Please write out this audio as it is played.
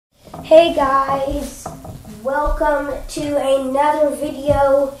Hey guys, welcome to another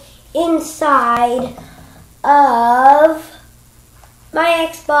video inside of my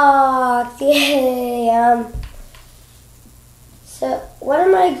Xbox. Yay! So what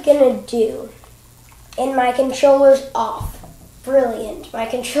am I gonna do? And my controller's off. Brilliant. My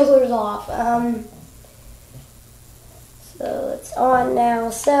controller's off. So it's on now.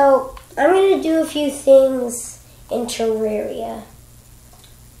 So I'm gonna do a few things in Terraria.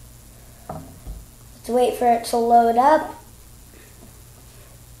 Let's wait for it to load up.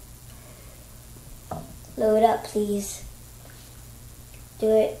 Load up, please. Do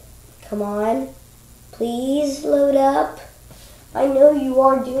it. Come on. Please load up. I know you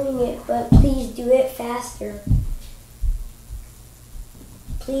are doing it, but please do it faster.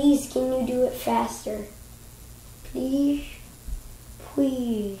 Please, can you do it faster? Please.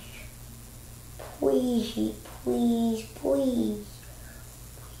 Please. Please, please, please.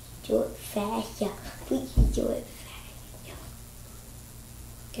 Do it faster. Please do it faster.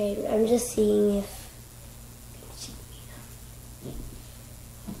 Okay, I'm just seeing if you can see me.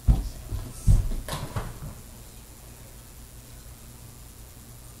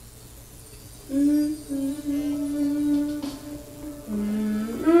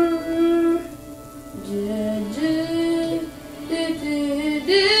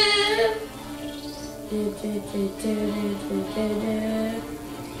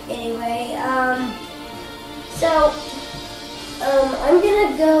 Anyway, I'm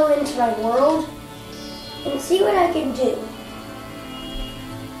gonna go into my world and see what I can do.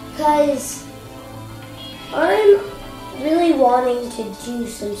 Because I'm really wanting to do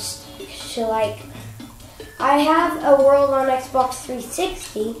some stuff. So, like, I have a world on Xbox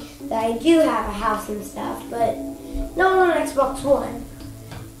 360 that I do have a house and stuff, but not on Xbox One.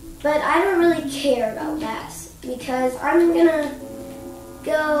 But I don't really care about that because I'm gonna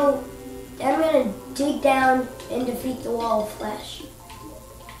dig down and defeat the wall of flesh.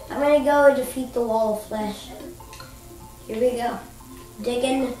 I'm gonna go and defeat the wall of flesh. Here we go.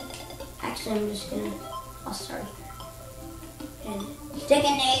 Digging. Actually, I'm just gonna, I'll start here. And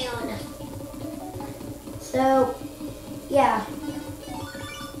digging down. So, yeah.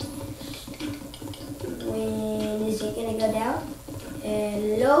 When is it gonna go down?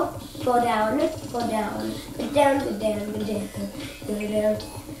 Hello? Go down, go down, go down, go down, go down, go down, go down,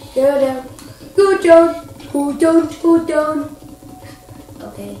 go down, go down, go down.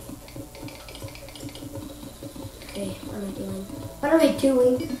 Okay. Okay, what am I doing? What am I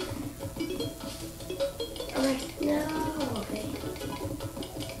doing? Alright, no, okay.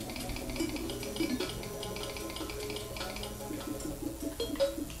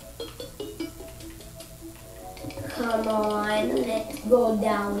 Come on, let's go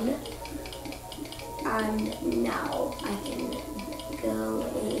down. And now I can go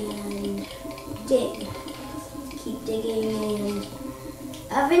and dig. Keep digging and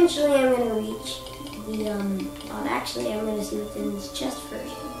eventually I'm going to reach the, actually I'm going to see what's in this chest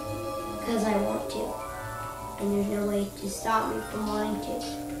first. Because I want to. And there's no way to stop me from wanting to.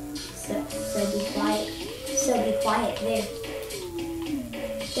 So be quiet. So be quiet there.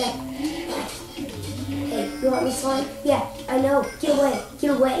 Yeah. Hey, you want me, slime? Yeah, I know. Get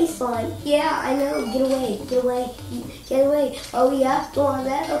away, slime. Yeah, I know. Get away. Oh yeah, go on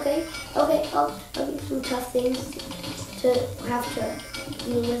that. Okay. I'll get some tough things to have to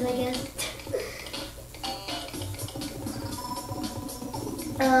deal with, I guess.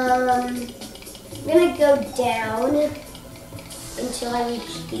 I'm gonna go down until I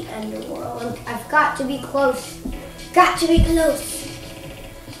reach the underworld. I've got to be close. Got to be close.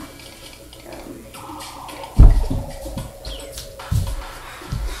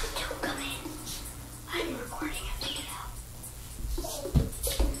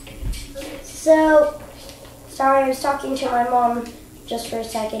 So, sorry, I was talking to my mom just for a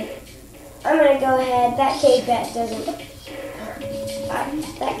second. I'm gonna go ahead. That cave bat doesn't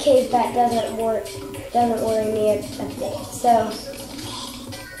worry me a bit. So,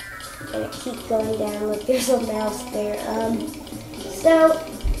 I'm gonna keep going down. Look, there's a mouse there. So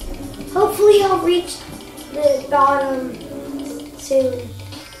hopefully I'll reach the bottom soon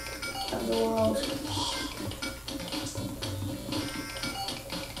of the world.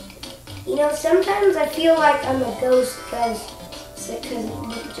 You know, sometimes I feel like I'm a ghost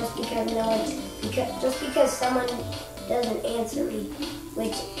just because someone doesn't answer me,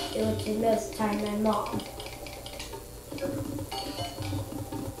 which is most of the time my mom.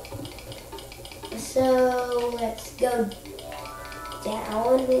 So let's go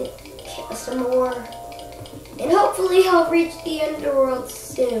down some more, and hopefully I'll reach the underworld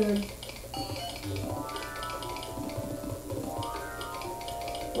soon.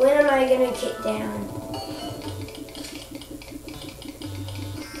 When am I gonna get down?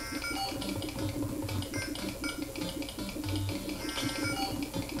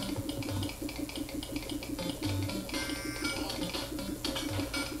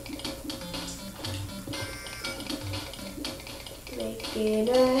 Making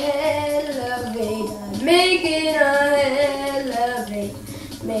a elevator, making a elevator,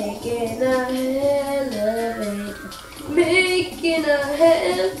 making a elevator, making a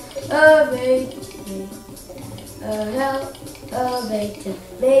elevator, elevator,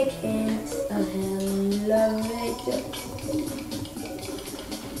 making a elevator.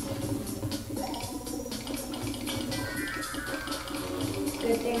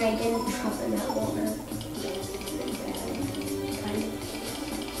 Good thing I didn't drop in that water.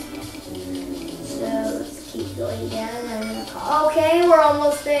 So let's keep going down. Okay, we're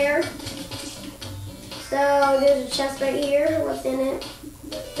almost there. So there's a chest right here. What's in it?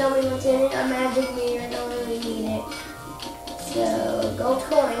 Tell me what's in it. A magic mirror. Don't really need it. So gold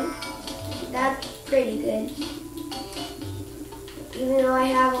coin. That's pretty good. Even though I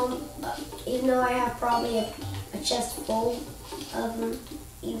have probably a chest full of them.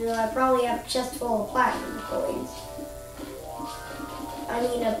 Even though I probably have a chest full of platinum coins. I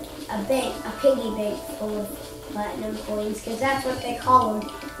mean a piggy bank full of platinum coins, because that's what they call them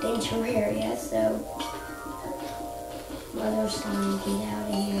in Terraria. So, Mother Slime, get out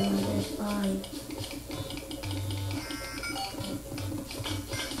of here, Mother Slime.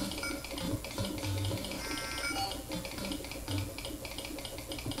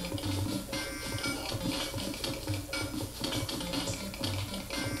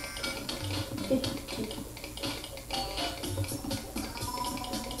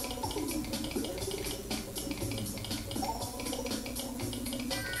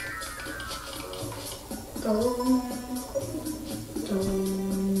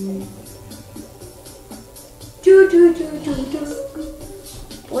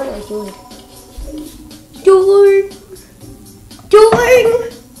 What am I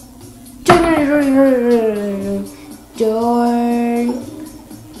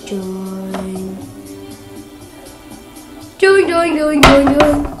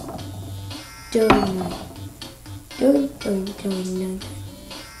doing?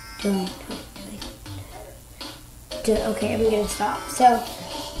 Doing. Okay, I'm gonna stop. So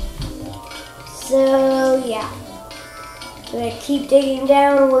yeah. I'm gonna keep digging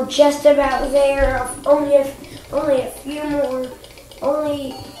down. We're just about there. Only a few more.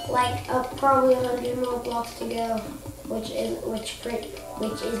 Only like probably 100 more blocks to go, which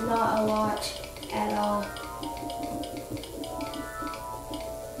is not a lot at all.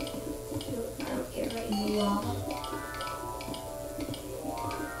 I don't get right in the lava.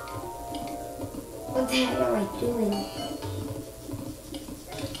 What the heck am I doing?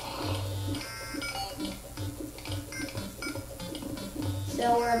 So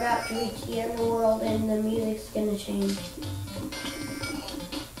we're about to reach the end of the world and the music's gonna change.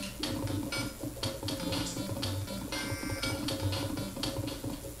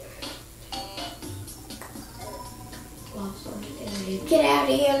 Get out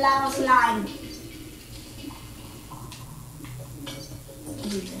of here, lava slime!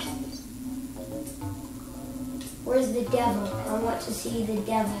 Where's the devil? I want to see the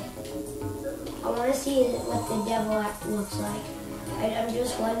devil. I want to see what the devil looks like. I'm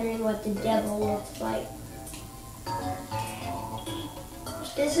just wondering what the devil looks like.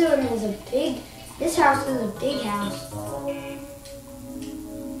 This house is a big house.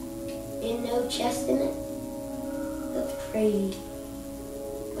 And no chest in it? That's crazy.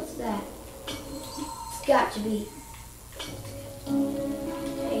 What's that? It's got to be.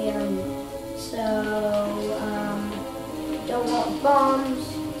 Don't want bombs.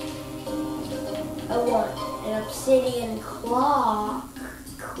 I want an obsidian clock.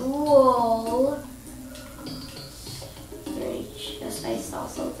 Cool. Just I saw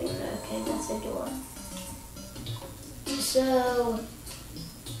something. Okay, that's a door. So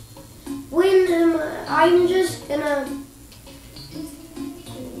I'm just gonna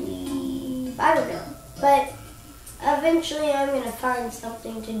leave. I don't know, but eventually I'm gonna find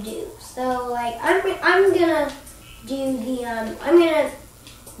something to do. So like I'm gonna do the I'm gonna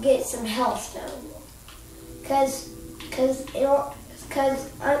get some hellstone, cause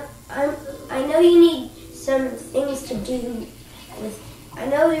I know you need some things to do with. I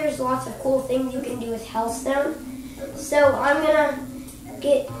know there's lots of cool things you can do with hellstone. So I'm gonna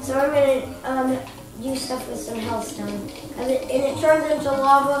do stuff with some hellstone, and it turns into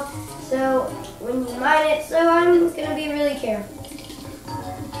lava. So when you mine it, so I'm gonna be really careful.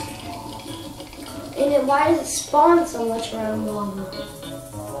 And why does it spawn so much around lava?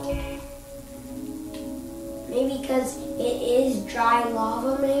 maybe because it is dry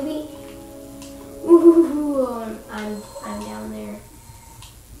lava, maybe. Ooh, I'm down there.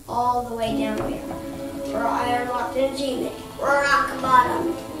 All the way down there. Where I unlocked an achievement. Rock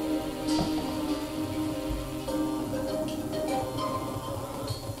bottom.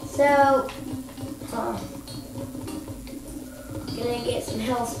 So, gonna get some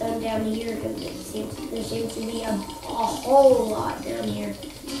hellstone down here because there seems to be a whole lot down here.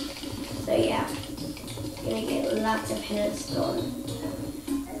 So yeah, gonna get lots of hellstone.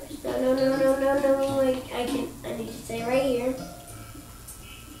 No, I need to stay right here.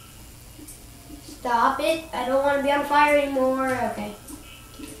 Stop it, I don't want to be on fire anymore. Okay,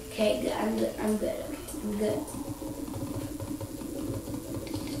 good, I'm good, okay, I'm good.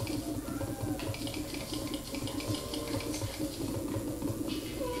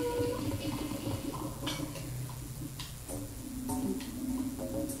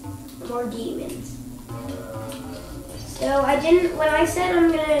 More demons. So when I said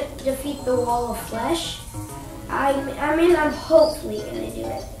I'm gonna defeat the wall of flesh, I'm hopefully gonna do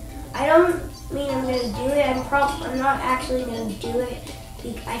it. I don't mean I'm gonna do it. I'm not actually gonna do it.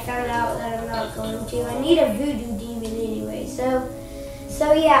 I found out that I'm not going to. I need a voodoo demon anyway. So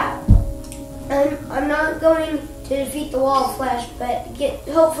yeah, I'm not going to defeat the wall of flesh, but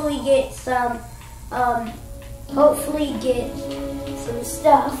hopefully get some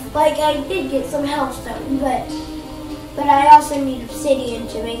stuff. Like I did get some hellstone, but I also need obsidian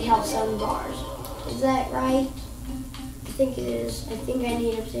to make hellstone bars. Is that right? I think it is. I think I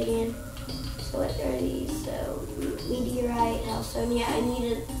need obsidian. So what are these? So meteorite, hellstone. Yeah, I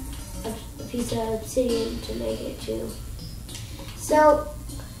need a piece of obsidian to make it too. So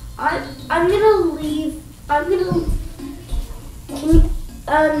I'm gonna leave.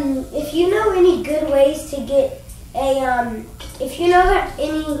 If you know any good ways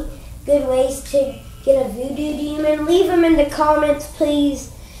to get a voodoo demon, leave them in the comments,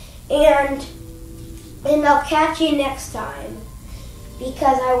 please, and I'll catch you next time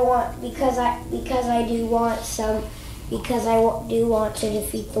because I do want to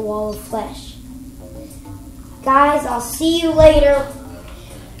defeat the wall of flesh. Guys, I'll see you later.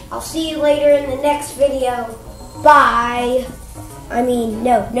 I'll see you later in the next video. Bye. I mean,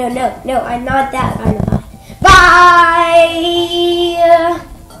 no, I'm not that. I'm not. Bye.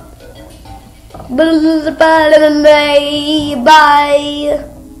 Bye.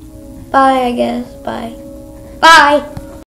 Bye, I guess. Bye. Bye.